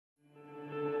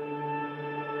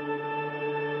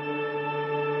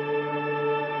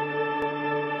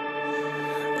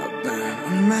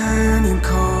man you'd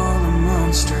call a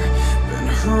monster, been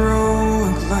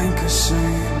heroic like a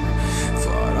saint.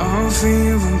 Fought off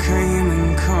evil, came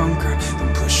and conquered,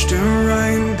 then pushed it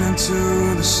right back to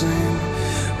the same.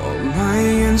 All my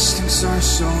instincts are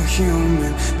so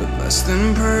human, but less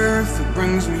than perfect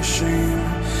brings me shame.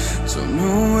 Don't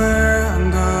know where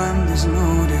I got these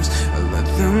motives, I let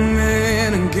them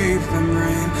in and gave them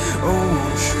rain. Oh,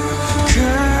 won't you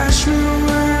catch me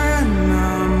when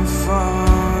I'm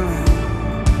falling?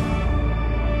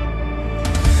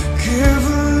 Give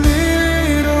a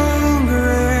little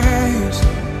grace.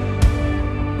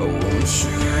 Oh, won't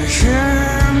you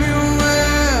hear me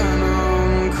when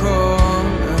I'm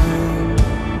calling?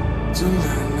 To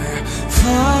let me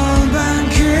fall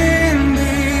back in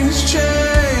these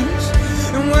chains.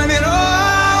 And when it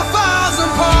all falls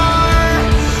apart,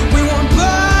 we won't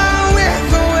burn with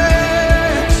the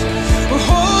winds. We'll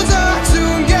hold on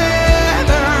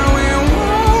together, we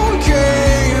won't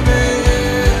cave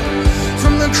in.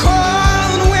 From the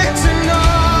cold winter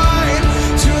night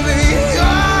to the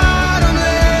autumn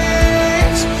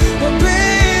leaves, we'll be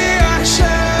our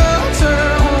shelter.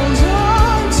 Hold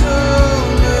on to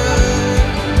it,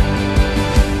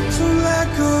 don't let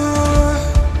go.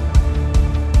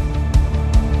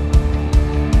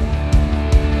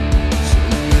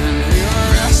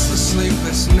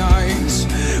 Sleepless nights,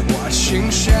 watching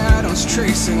shadows,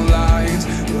 tracing lines,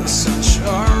 with such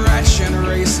a wretched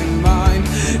racing mind.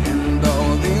 And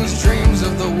all these dreams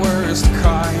of the worst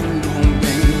kind,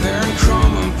 hoping their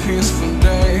calm peaceful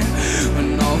day,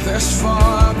 when all this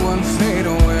fog won't fade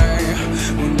away.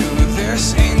 We knew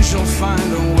this angel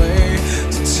find a way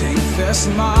to take this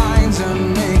mind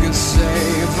and make it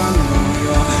safe. I know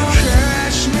you'll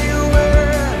catch me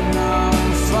when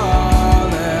I'm falling.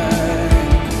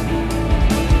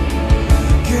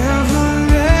 Give a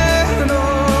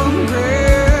little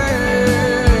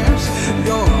grace.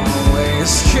 You'll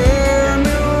always hear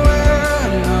me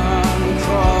when I'm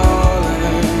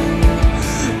crawling.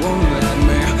 Won't let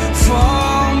me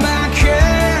fall back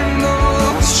in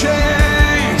those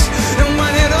chains. And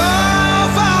when it all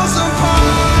falls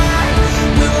apart,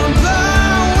 we won't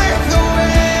blow with the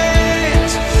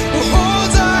winds. We'll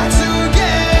hold on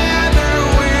together,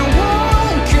 we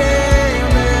won't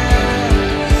cave in.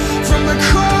 From the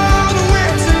cold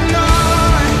winter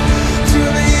night to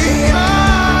the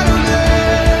autumn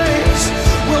leaves,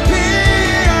 we'll be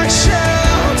our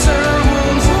shelter.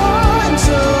 Hold on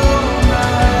tonight,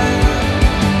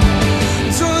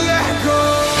 don't let go.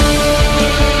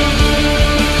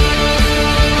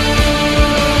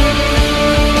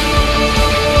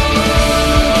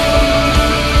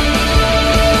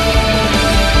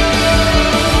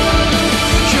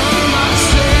 You're my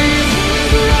safe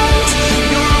place,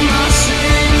 you're my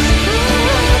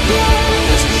secret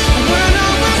place. When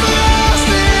I was lost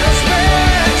in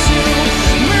space, you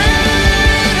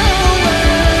made a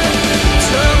way.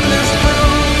 Took this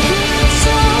broken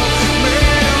soul,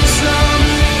 made of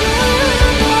something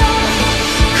more.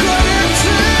 Couldn't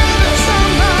do this on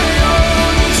my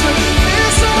own, so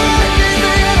this I gave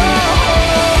it all.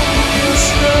 You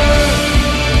said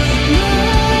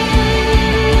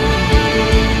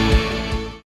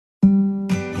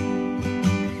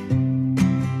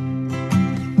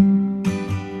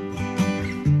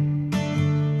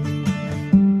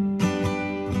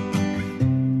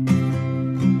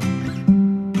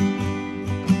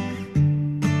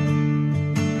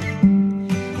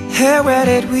Hey, where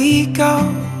did we go?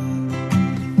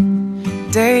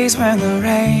 Days when the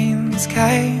rains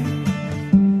came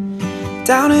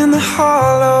down in the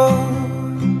hollow,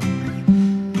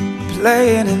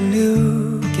 playing a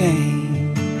new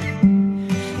game,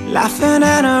 laughing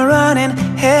and a running,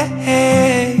 hey,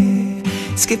 hey,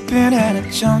 skipping and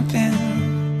a jumping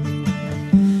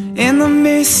in the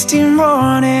misty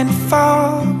morning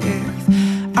fog,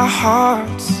 with our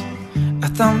hearts a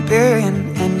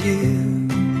thumping, and you,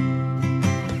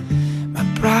 my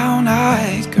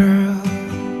brown-eyed girl,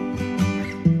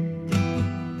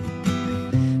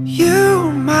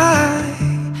 you, my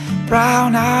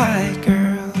brown-eyed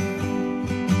girl.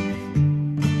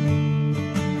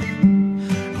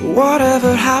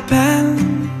 Whatever happened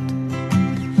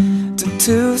to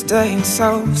Tuesday and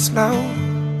so slow,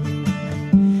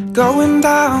 going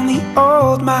down the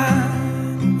old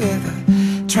mine with a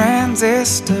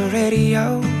transistor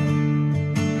radio,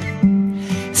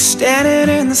 standing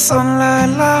in the sunlight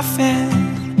laughing,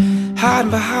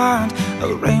 hiding behind a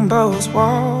rainbow's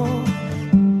wall,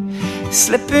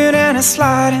 slipping and a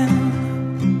sliding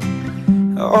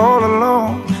all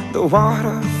along the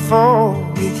waterfall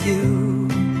with you,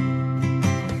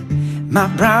 my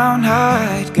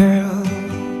brown-eyed girl.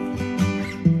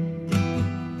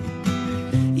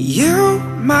 You,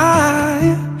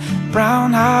 my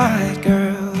brown-eyed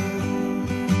girl,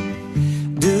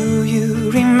 do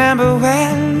you remember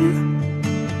when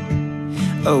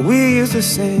we used to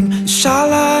sing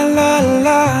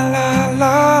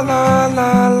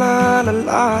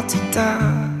sha-la-la-la-la-la-la-la-la-la-la-ti-da,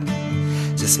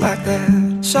 just like that.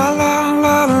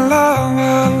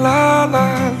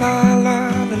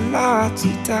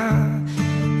 Sha-la-la-la-la-la-la-la-la-la-ti-da,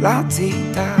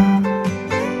 la-ti-da.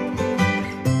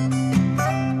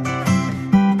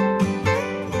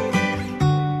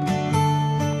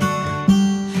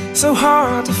 So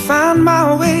hard to find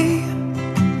my way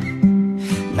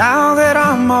now that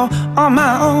I'm all on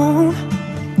my own.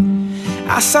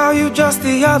 I saw you just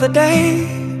the other day.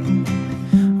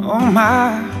 Oh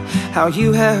my, how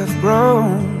you have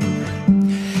grown.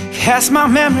 Cast my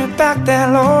memory back there,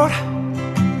 Lord.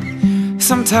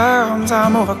 Sometimes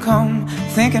I'm overcome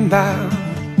thinking about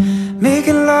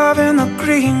making love in the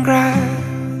green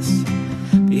grass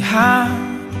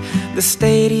behind the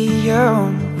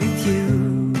stadium with you,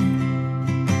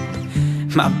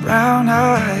 my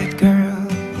brown-eyed girl.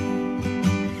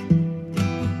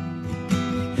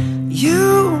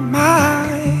 You,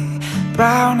 my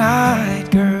brown-eyed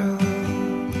girl,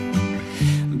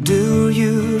 do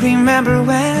you remember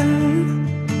when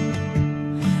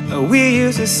we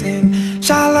used to sing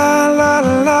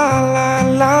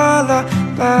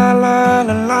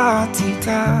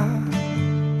sha-la-la-la-la-la-la-la-la-la-ti-da,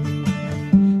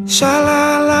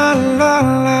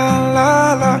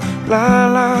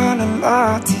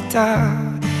 sha-la-la-la-la-la-la-la-la-ti-da,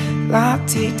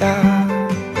 la-ti-da.